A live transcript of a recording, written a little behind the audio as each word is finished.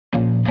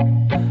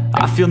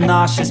I feel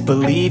nauseous,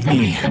 believe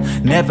me.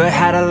 Never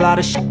had a lot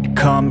of shit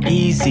come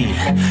easy.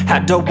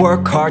 Had to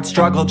work hard,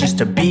 struggle just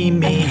to be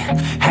me.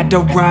 Had to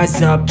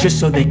rise up just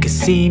so they could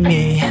see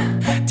me.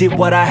 Did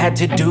what I had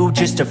to do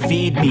just to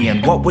feed me,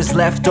 and what was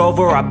left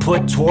over I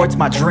put towards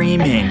my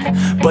dreaming.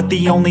 But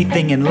the only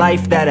thing in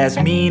life that has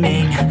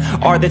meaning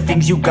are the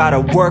things you gotta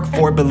work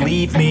for,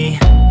 believe me.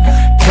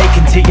 Take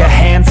into your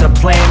hands a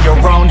plan, your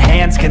own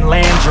hands can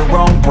land your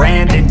own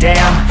brand. And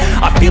damn,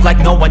 I feel like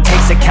no one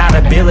takes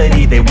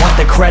accountability. They want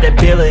the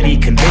credibility,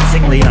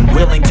 convincingly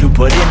unwilling to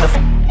put in the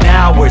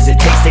hours it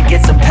takes to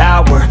get some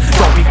power.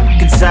 Don't be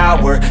f***ing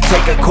sour,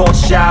 take a cold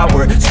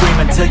shower. Scream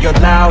until you're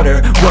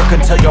louder, work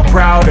until you're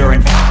prouder.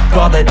 And f***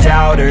 all the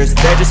doubters,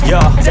 they're just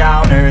your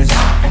downers.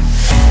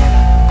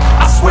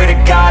 I swear to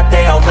God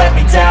they all let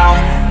me down.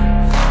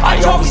 I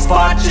always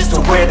fought just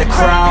to wear the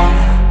crown.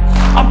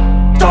 I'm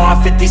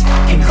off at these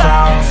fucking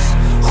clowns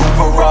who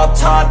were all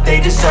taught they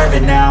deserve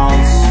an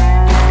ounce.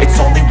 It's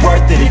only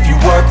worth it if you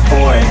work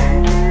for it.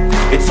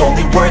 It's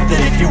only worth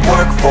it if you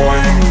work for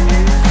it.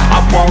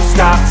 I won't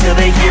stop till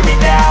they hear me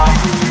now.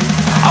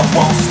 I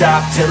won't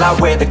stop till I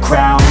wear the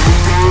crown.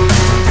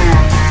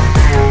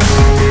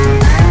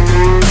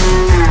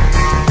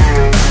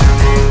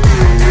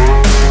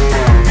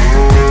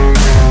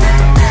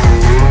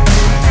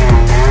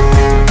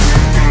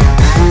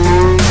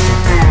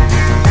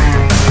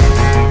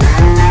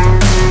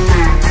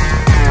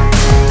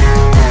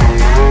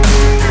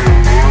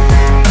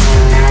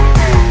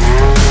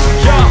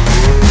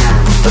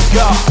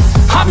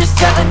 I'm just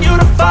telling you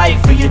to fight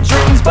for your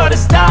dreams, but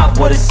it's not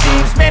what it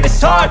seems. Man, it's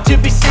hard to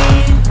be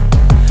seen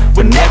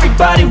when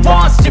everybody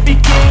wants to be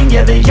king.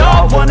 Yeah, they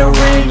all wanna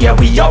ring, yeah,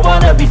 we all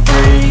wanna be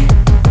free.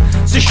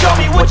 So show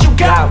me what you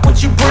got,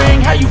 what you bring,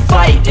 how you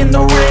fight in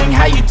the ring,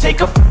 how you take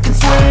a fucking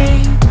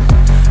swing.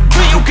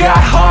 Do you got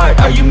heart,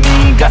 are you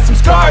mean? Got some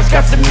scars,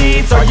 got some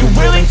needs, are you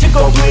willing to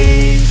go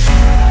bleed?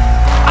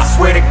 I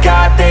swear to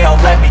God they all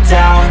let me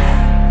down.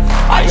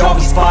 I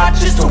always fought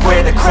just to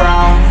wear the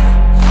crown.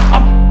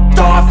 I'm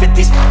off at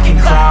these fucking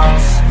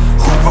clowns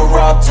who were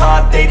all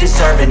taught they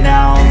deserve an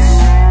ounce.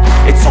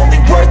 It's only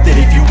worth it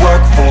if you work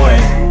for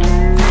it.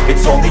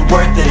 It's only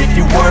worth it if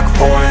you work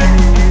for it.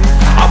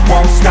 I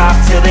won't stop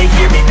till they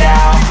hear me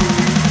now.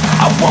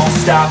 I won't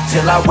stop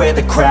till I wear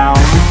the crown.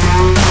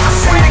 I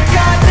swear to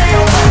God they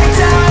all let me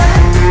down.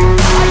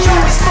 I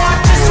always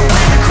fought just to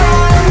wear the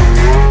crown.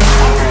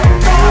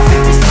 I'm off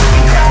at these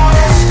fucking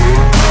clowns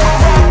who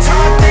were all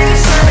taught they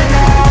deserve an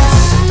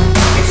ounce.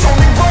 It's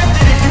only worth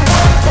it if you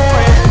work for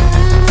it.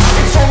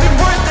 It's only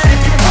worth it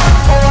if you work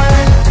for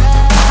it.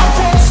 I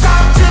won't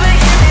stop till they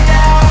hear me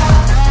now.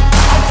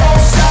 I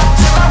won't stop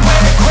till I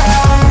wear the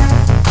crown.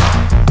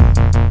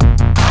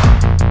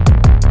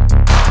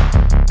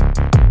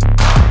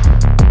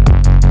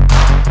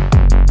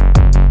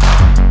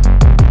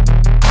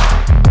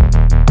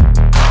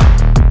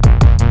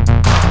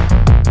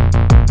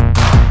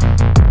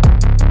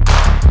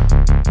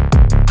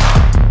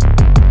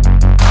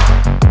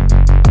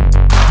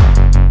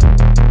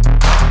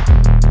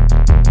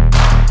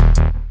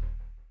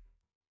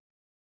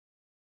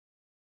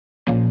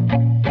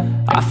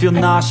 I feel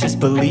nauseous,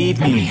 believe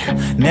me.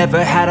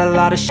 Never had a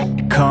lot of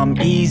shit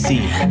come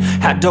easy.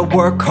 Had to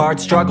work hard,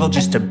 struggle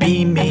just to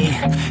be me.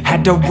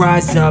 Had to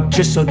rise up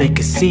just so they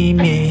could see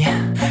me.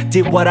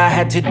 Did what I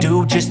had to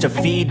do just to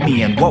feed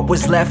me, and what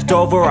was left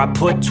over I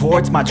put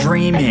towards my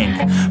dreaming.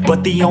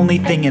 But the only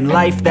thing in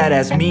life that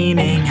has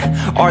meaning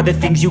are the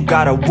things you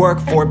gotta work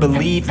for,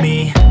 believe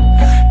me.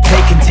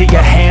 Take into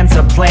your hands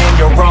a plan,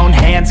 your own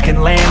hands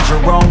can land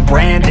your own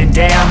brand. And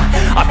damn,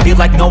 I feel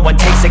like no one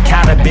takes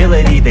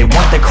accountability. They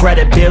want the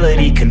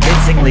credibility,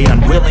 convincingly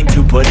unwilling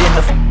to put in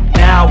the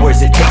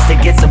hours it takes to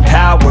get some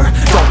power.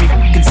 Don't be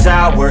f***ing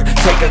sour,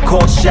 take a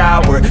cold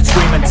shower.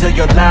 Scream until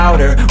you're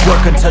louder,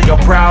 work until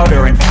you're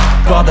prouder. And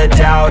f*** all the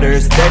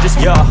doubters, they're just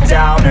your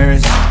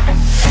downers.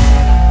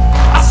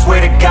 I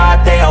swear to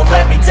God they all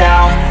let me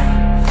down.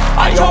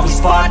 I always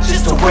fought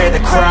just to wear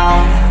the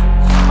crown.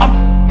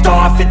 I'm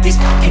off at these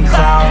fucking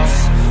clowns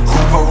who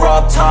were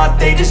all taught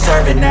they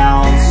deserve an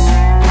ounce.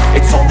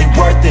 It's only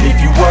worth it if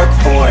you work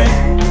for it.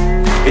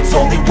 It's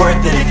only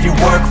worth it if you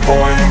work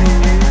for it.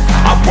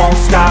 I won't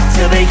stop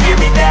till they hear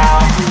me now.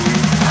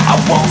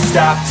 I won't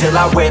stop till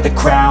I wear the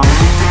crown.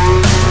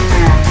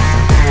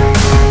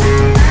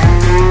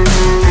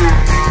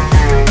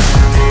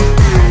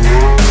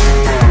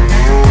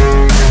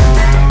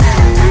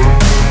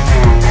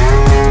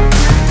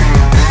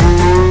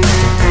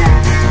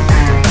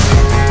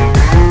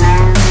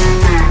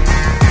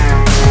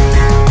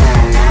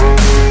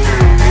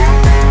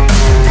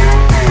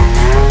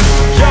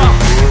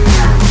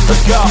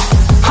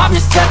 I'm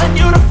just telling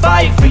you to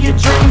fight for your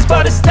dreams,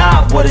 but it's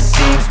not what it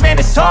seems. Man,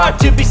 it's hard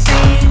to be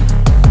seen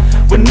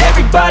when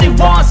everybody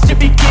wants to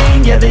be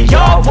king. Yeah, they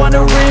all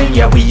wanna ring,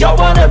 yeah, we all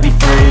wanna be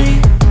free.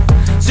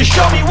 So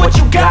show me what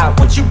you got,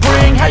 what you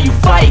bring, how you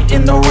fight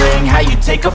in the ring, how you take a